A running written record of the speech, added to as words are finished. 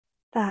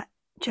That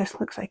just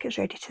looks like it's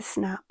ready to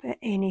snap at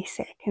any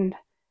second.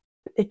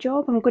 But the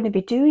job I'm going to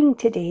be doing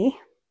today is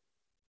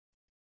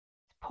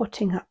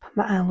potting up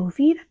my aloe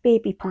vera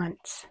baby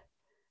plants.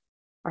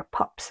 Or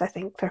pups, I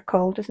think they're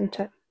called, isn't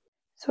it?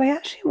 So I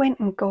actually went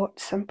and got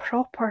some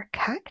proper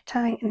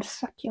cacti and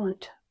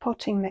succulent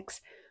potting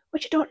mix,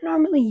 which I don't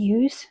normally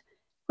use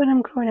when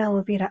I'm growing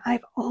aloe vera.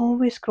 I've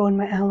always grown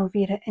my aloe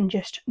vera in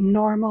just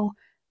normal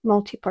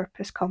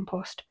multi-purpose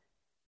compost.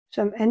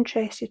 So I'm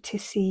interested to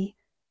see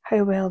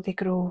how well they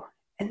grow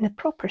in the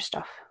proper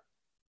stuff.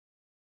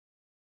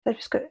 I've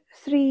just got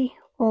 3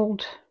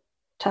 old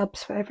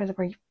tubs, whatever they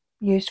were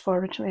used for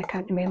originally, I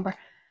can't remember. I'm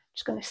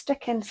just going to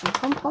stick in some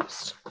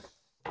compost.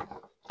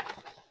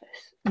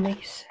 This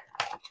nice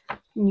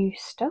new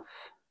stuff.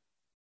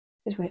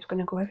 This is where it's going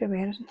to go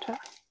everywhere, isn't it?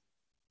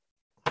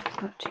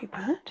 Not too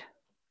bad.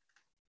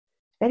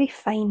 Very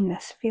fine,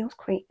 this feels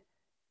quite,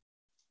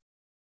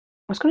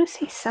 I was going to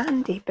say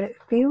sandy, but it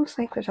feels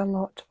like there's a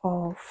lot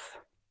of,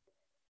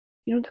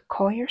 you know, the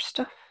coir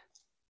stuff.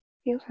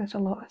 Feels there's a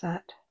lot of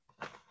that.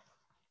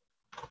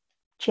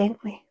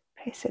 Gently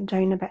press it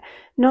down a bit,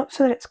 not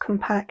so that it's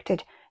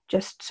compacted,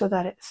 just so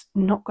that it's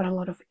not got a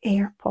lot of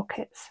air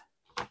pockets.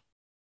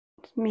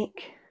 Just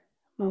make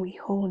my wee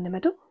hole in the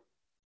middle,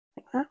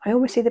 like that. I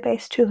always say the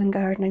best tool in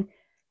gardening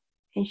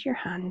is your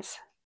hands.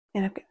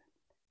 And I've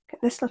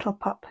got this little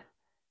pup.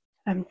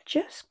 I'm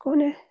just going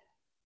to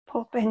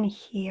pop in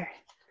here.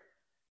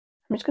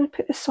 I'm just going to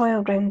put the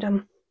soil around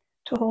him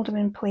to hold him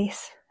in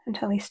place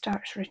until he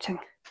starts rooting.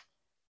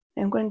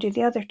 Then I'm going to do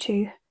the other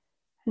 2,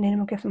 and then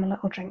we'll give them a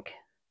little drink.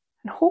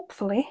 And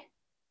hopefully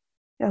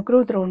they'll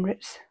grow their own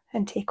roots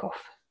and take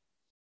off.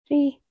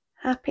 3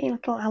 happy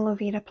little aloe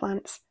vera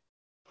plants.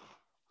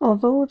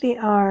 Although they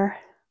are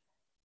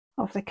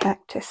of the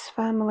cactus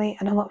family,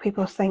 and a lot of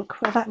people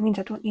think, well, that means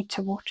I don't need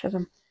to water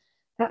them.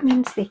 That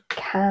means they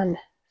can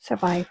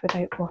survive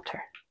without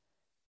water.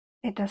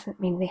 It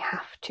doesn't mean they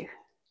have to.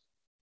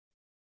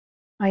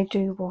 I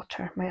do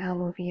water my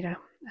aloe vera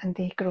and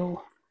they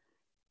grow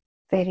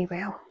very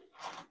well.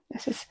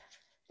 This is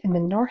in the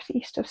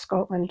northeast of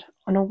Scotland.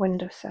 On a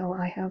windowsill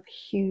I have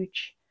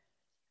huge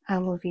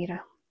aloe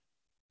vera.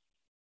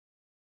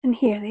 And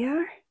here they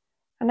are,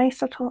 a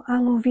nice little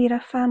aloe vera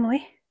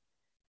family.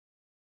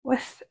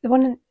 With the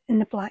one in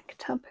the black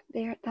tub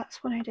there,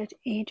 that's one I did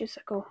ages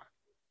ago.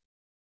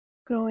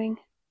 Growing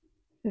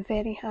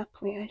very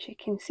happily, as you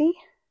can see.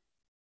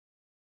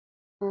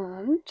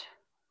 And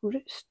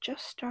roots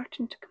just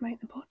starting to come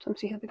out the bottom,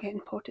 so he'll be getting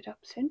potted up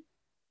soon.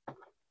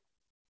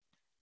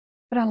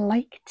 But I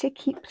like to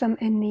keep them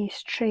in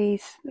these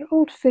trays. They're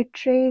old food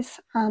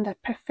trays, and I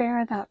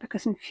prefer that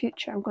because in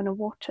future I'm going to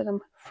water them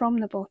from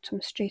the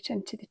bottom straight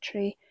into the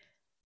tray.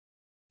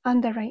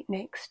 And they're right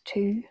next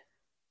to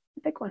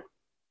the big one.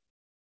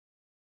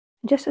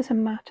 Just as a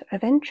matter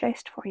of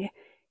interest for you,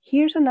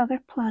 here's another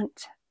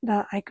plant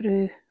that I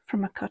grew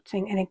from a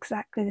cutting in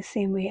exactly the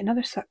same way,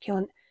 another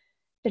succulent.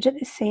 They did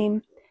the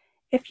same.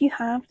 If you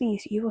have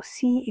these, you will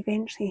see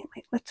eventually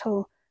like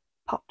little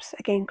pups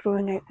again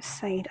growing out the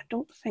side. I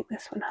don't think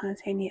this one has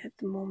any at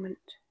the moment.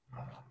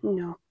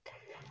 No.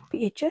 But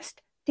you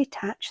just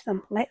detach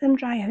them, let them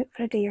dry out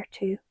for a day or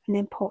 2, and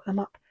then pot them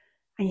up,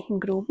 and you can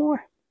grow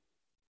more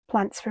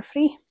plants for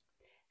free.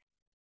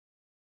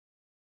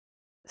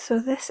 So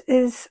this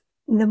is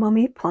the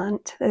mummy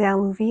plant, the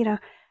aloe vera,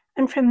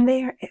 and from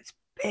there it's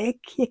big.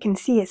 You can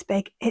see it's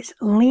big. It's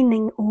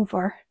leaning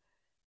over,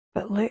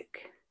 but look,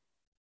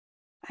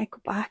 I go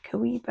back a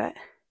wee bit,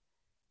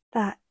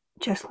 that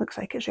just looks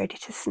like it's ready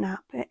to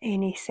snap at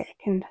any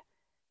second.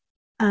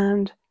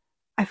 And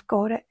I've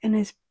got it in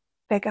as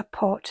big a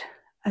pot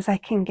as I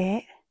can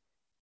get,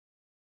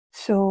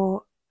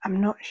 so I'm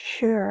not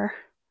sure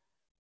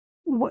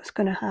what's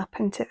going to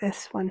happen to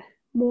this one.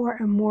 More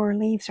and more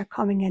leaves are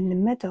coming in the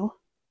middle.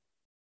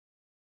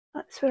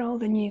 That's where all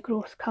the new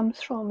growth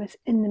comes from, is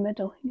in the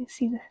middle. You can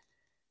see the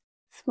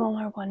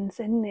smaller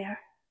ones in there.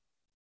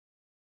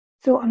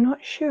 So I'm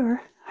not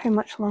sure how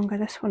much longer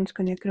this one's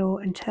going to grow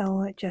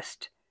until it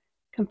just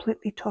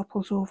completely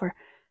topples over.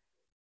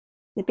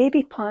 The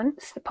baby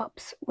plants, the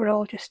pups, were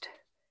all just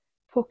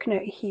poking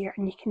out of here,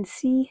 and you can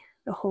see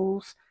the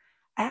holes.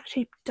 I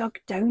actually dug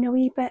down a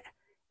wee bit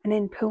and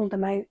then pulled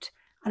them out,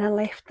 and I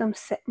left them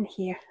sitting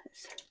here.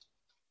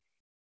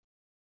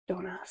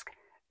 Don't ask.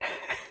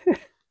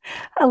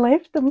 I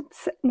left them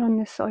sitting on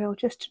the soil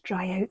just to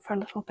dry out for a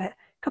little bit,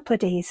 a couple of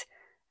days,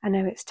 and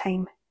now it's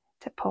time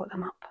to pot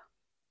them up.